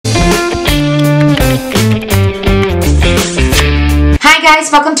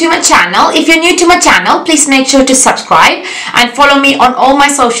guys, welcome to my channel. If you're new to my channel, please make sure to subscribe and follow me on all my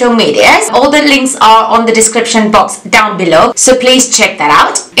social medias. All the links are on the description box down below, so please check that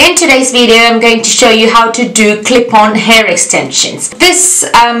out. In today's video, I'm going to show you how to do clip-on hair extensions. This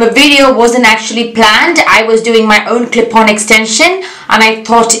video wasn't actually planned. I was doing my own clip-on extension and I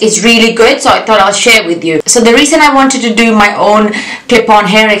thought it's really good, so I thought I'll share with you. So the reason I wanted to do my own clip-on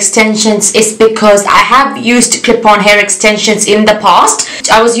hair extensions is because I have used clip-on hair extensions in the past.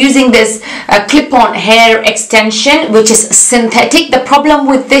 I was using this clip-on hair extension which is synthetic. The problem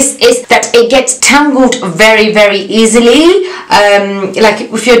with this is that it gets tangled very easily. Like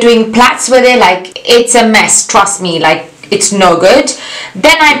if you're doing plaits with it, like it's a mess, trust me, like it's no good.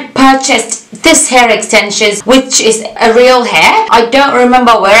 Then I purchased this hair extensions which is a real hair. I don't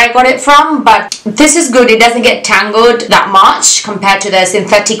remember where I got it from, but this is good. It doesn't get tangled that much compared to the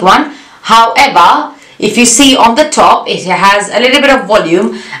synthetic one. However, if you see on the top, it has a little bit of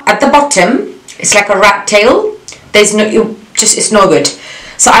volume. At the bottom, it's like a rat tail. There's no, it's no good.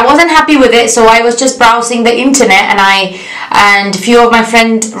 So I wasn't happy with it, so I was just browsing the internet and a few of my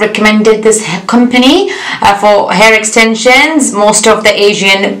friends recommended this company for hair extensions. Most of the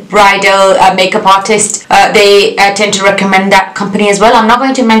Asian bridal makeup artists, they tend to recommend that company as well. I'm not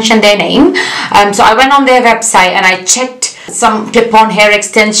going to mention their name. So I went on their website and I checked some clip-on hair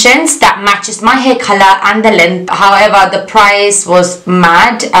extensions that matches my hair color and the length. However, the price was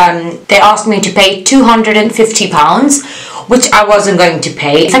mad. They asked me to pay £250, which I wasn't going to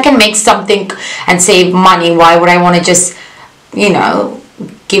pay. If I can make something and save money, why would I want to just, you know,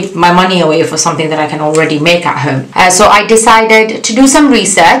 give my money away for something that I can already make at home? So I decided to do some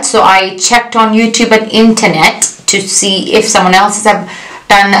research. So I checked on YouTube and internet to see if someone else has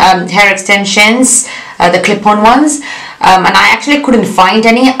done hair extensions, the clip-on ones. And I actually couldn't find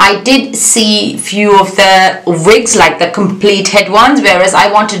any. I did see few of the wigs, like the complete head ones, whereas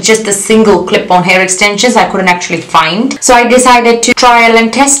I wanted just the single clip-on hair extensions. I couldn't actually find. So I decided to trial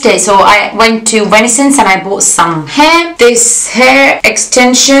and test it. So I went to Renaissance and I bought some hair. This hair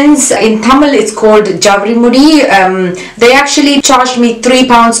extensions, in Tamil it's called Javri Mudi. They actually charged me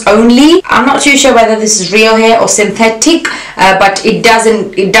 £3 only. I'm not too sure whether this is real hair or synthetic, but it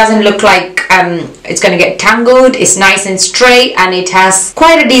doesn't look like it's gonna get tangled. It's nice and straight and it has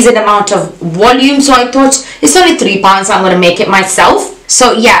quite a decent amount of volume, so I thought it's only £3, I'm gonna make it myself.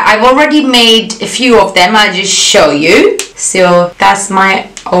 So yeah, I've already made a few of them. I'll just show you. So that's my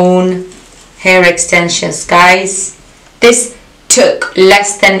own hair extensions, guys. This took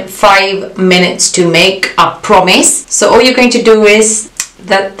less than 5 minutes to make, I promise. So all you're going to do is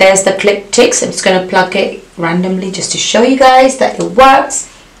that there's the clip ticks. I'm just going to plug it randomly just to show you guys that it works.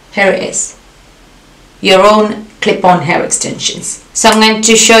 Here it is, your own clip-on hair extensions. So I'm going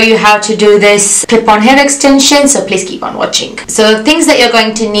to show you how to do this clip-on hair extension, so please keep on watching. So the things that you're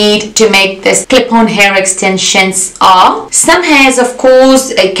going to need to make this clip-on hair extensions are some hairs, of course.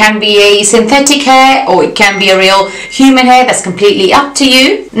 It can be a synthetic hair or it can be a real human hair. That's completely up to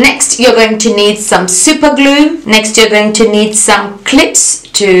you. Next, you're going to need some super glue. Next, you're going to need some clips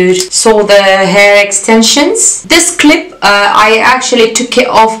to sew the hair extensions. This clip, I actually took it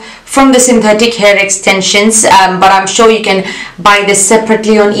off from the synthetic hair extensions, but I'm sure you can buy this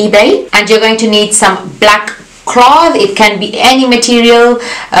separately on eBay. And you're going to need some black cloth. It can be any material,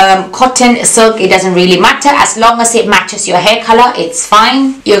 cotton, silk, it doesn't really matter. As long as it matches your hair color, it's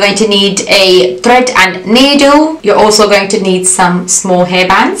fine. You're going to need a thread and needle. You're also going to need some small hair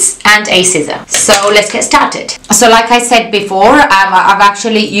bands and a scissor. So let's get started. So like I said before, I've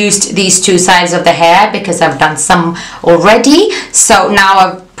actually used these two sides of the hair because I've done some already. So now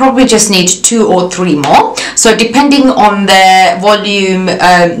I've probably just need 2 or 3 more. So depending on the volume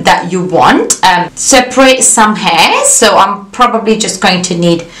that you want, separate some hairs. So I'm probably just going to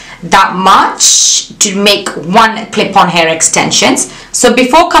need that much to make one clip-on hair extensions. So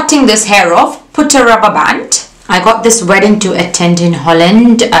before cutting this hair off, put a rubber band. I got this wedding to attend in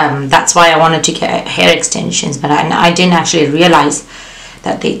Holland. That's why I wanted to get hair extensions, but I didn't actually realize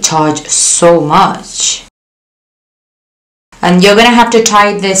that they charge so much. And you're going to have to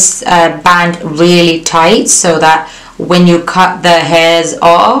tie this band really tight so that when you cut the hairs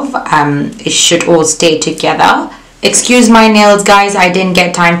off, it should all stay together. Excuse my nails, guys, I didn't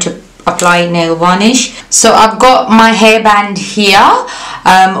get time to apply nail varnish. So I've got my hairband here,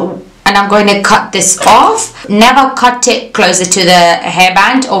 and I'm going to cut this off. Never cut it closer to the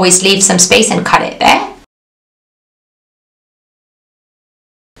hairband, always leave some space and cut it there.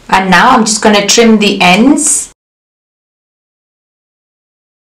 And now I'm just going to trim the ends.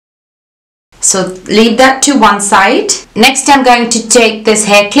 So leave that to one side. Next, I'm going to take this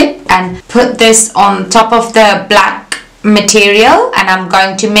hair clip and put this on top of the black material, and I'm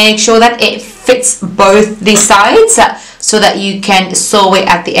going to make sure that it fits both the sides so that you can sew it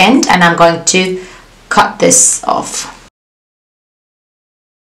at the end. And I'm going to cut this off.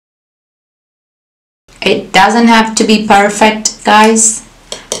 It doesn't have to be perfect, guys,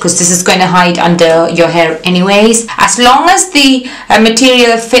 because this is going to hide under your hair anyways. As long as the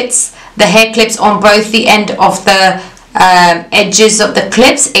material fits the hair clips on both the end of the edges of the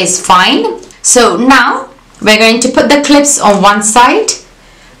clips is fine. So now we're going to put the clips on one side.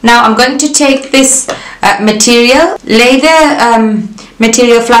 Now I'm going to take this material, lay the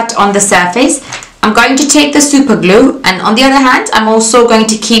material flat on the surface. I'm going to take the super glue, and on the other hand I'm also going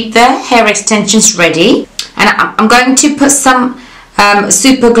to keep the hair extensions ready, and I'm going to put some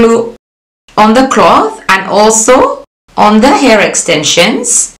super glue on the cloth and also on the hair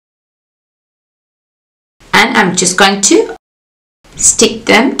extensions, and I'm just going to stick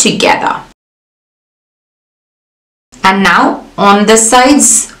them together. And now on the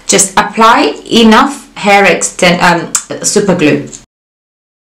sides just apply enough hair super glue.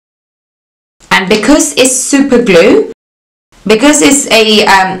 And because it's super glue, because it's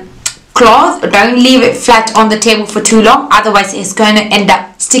a cloth, don't leave it flat on the table for too long, otherwise it's going to end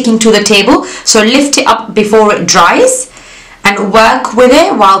up sticking to the table. So lift it up before it dries and work with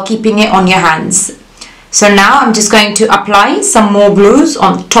it while keeping it on your hands. So now I'm just going to apply some more glues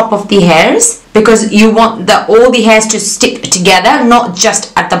on top of the hairs, because you want all the hairs to stick together, not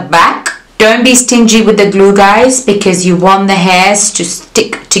just at the back. Don't be stingy with the glue, guys, because you want the hairs to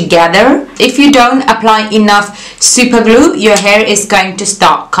stick together. If you don't apply enough super glue, your hair is going to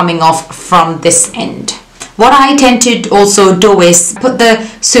start coming off from this end. What I tend to also do is put the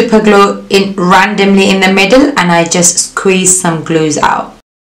super glue in randomly in the middle, and I just squeeze some glues out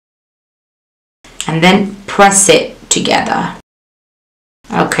and then press it together.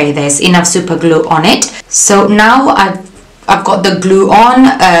 Okay, there's enough super glue on it. So now I've got the glue on.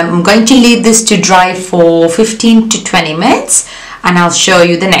 I'm going to leave this to dry for 15 to 20 minutes, and I'll show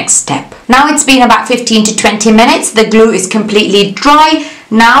you the next step. Now it's been about 15 to 20 minutes. The glue is completely dry.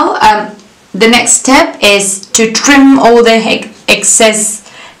 Now the next step is to trim all the excess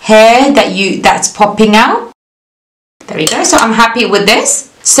hair that's popping out. There we go. So I'm happy with this.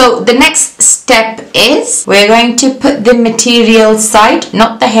 So the next step is we're going to put the material side,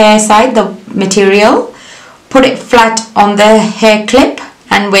 not the hair side, the material, put it flat on the hair clip,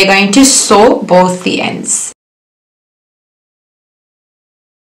 and we're going to sew both the ends.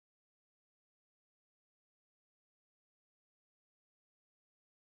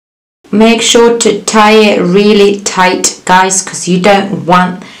 Make sure to tie it really tight, guys, because you don't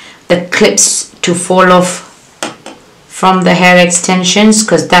want the clips to fall off from the hair extensions,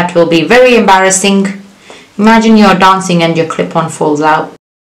 because that will be very embarrassing. Imagine you're dancing and your clip-on falls out.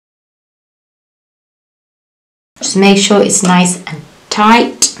 Just make sure it's nice and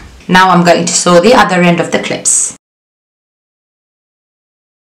tight. Now I'm going to sew the other end of the clips.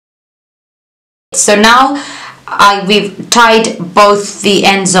 So now we've tied both the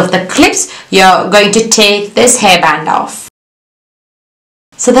ends of the clips. You're going to take this hairband off.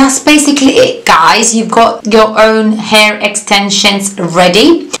 So that's basically it, guys. You've got your own hair extensions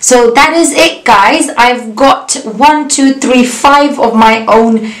ready. So that is it, guys. I've got 1, 2, 3, 5 of my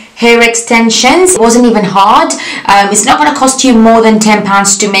own hair extensions. It wasn't even hard. It's not going to cost you more than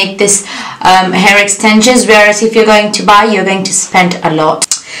 £10 to make this hair extensions, whereas if you're going to buy, you're going to spend a lot.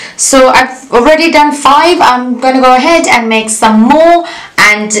 So I've already done 5. I'm going to go ahead and make some more,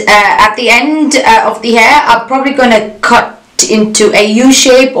 and at the end of the hair I'm probably going to cut into a U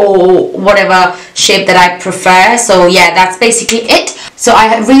shape or whatever shape that I prefer. So yeah, that's basically it. So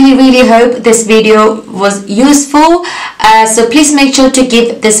I really hope this video was useful. So please make sure to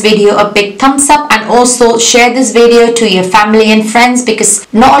give this video a big thumbs up, and also share this video to your family and friends, because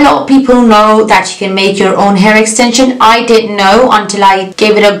not a lot of people know that you can make your own hair extension. I didn't know until I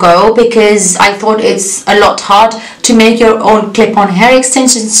gave it a go, because I thought it's a lot hard to make your own clip-on hair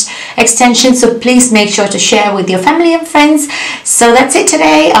extensions. So please make sure to share with your family and friends. So that's it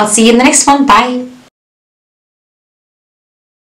today. I'll see you in the next one. Bye.